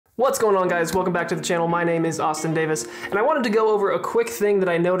What's going on, guys? Welcome back to the channel. My name is Austin Davis, and I wanted to go over a quick thing that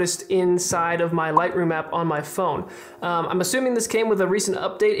I noticed inside of my Lightroom app on my phone. I'm assuming this came with a recent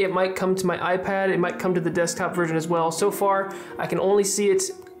update. It might come to my iPad, it might come to the desktop version as well. So far, I can only see it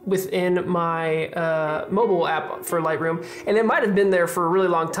within my mobile app for Lightroom, and it might have been there for a really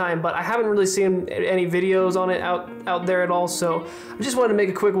long time, but I haven't really seen any videos on it out there at all, so I just wanted to make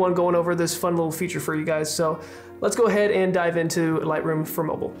a quick one going over this fun little feature for you guys. So let's go ahead and dive into Lightroom for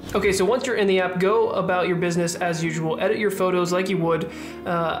mobile. Okay, so once you're in the app, go about your business as usual. Edit your photos like you would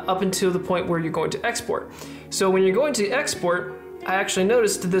up until the point where you're going to export. So when you're going to export, I actually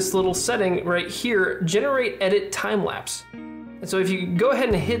noticed this little setting right here, generate edit time lapse. And so if you go ahead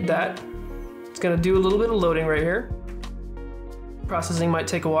and hit that, it's gonna do a little bit of loading right here. Processing might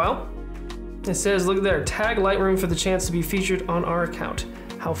take a while. It says, look there, tag Lightroom for the chance to be featured on our account.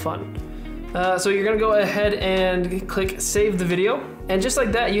 How fun. So you're gonna go ahead and click save the video. And just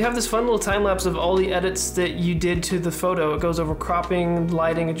like that, you have this fun little time lapse of all the edits that you did to the photo. It goes over cropping,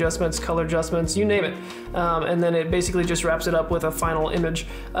 lighting adjustments, color adjustments, you name it. And then it basically just wraps it up with a final image.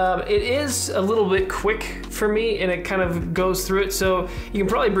 It is a little bit quick for me, and it kind of goes through it. So you can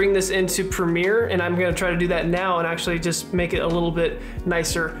probably bring this into Premiere, and I'm gonna try to do that now and actually just make it a little bit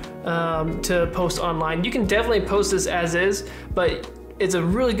nicer to post online. You can definitely post this as is, but it's a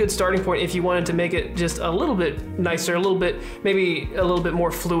really good starting point if you wanted to make it just a little bit nicer, maybe a little bit more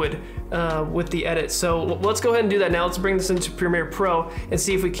fluid with the edit. So let's go ahead and do that now. Let's bring this into Premiere Pro and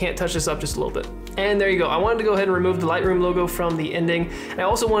see if we can't touch this up just a little bit. And there you go. I wanted to go ahead and remove the Lightroom logo from the ending. I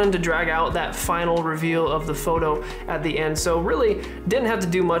also wanted to drag out that final reveal of the photo at the end. So really didn't have to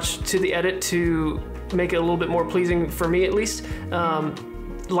do much to the edit to make it a little bit more pleasing for me, at least.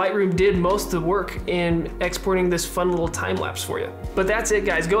 Lightroom did most of the work in exporting this fun little time lapse for you. But that's it,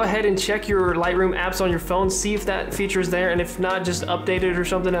 guys. Go ahead and check your Lightroom apps on your phone, see if that feature is there, and if not, just update it or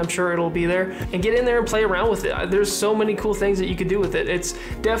something. I'm sure it'll be there. And get in there and play around with it. There's so many cool things that you could do with it. It's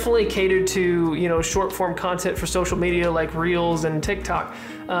definitely catered to, you know, short form content for social media like Reels and TikTok.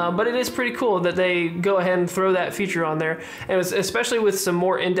 But it is pretty cool that they go ahead and throw that feature on there. And especially with some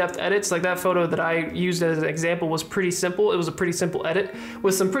more in-depth edits, like that photo that I used as an example was pretty simple. It was a pretty simple edit.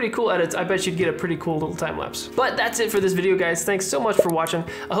 With some pretty cool edits, I bet you'd get a pretty cool little time lapse. But that's it for this video, guys. Thanks so much for watching.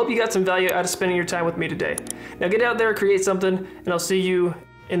 I hope you got some value out of spending your time with me today. Now get out there, create something, and I'll see you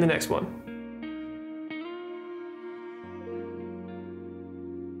in the next one.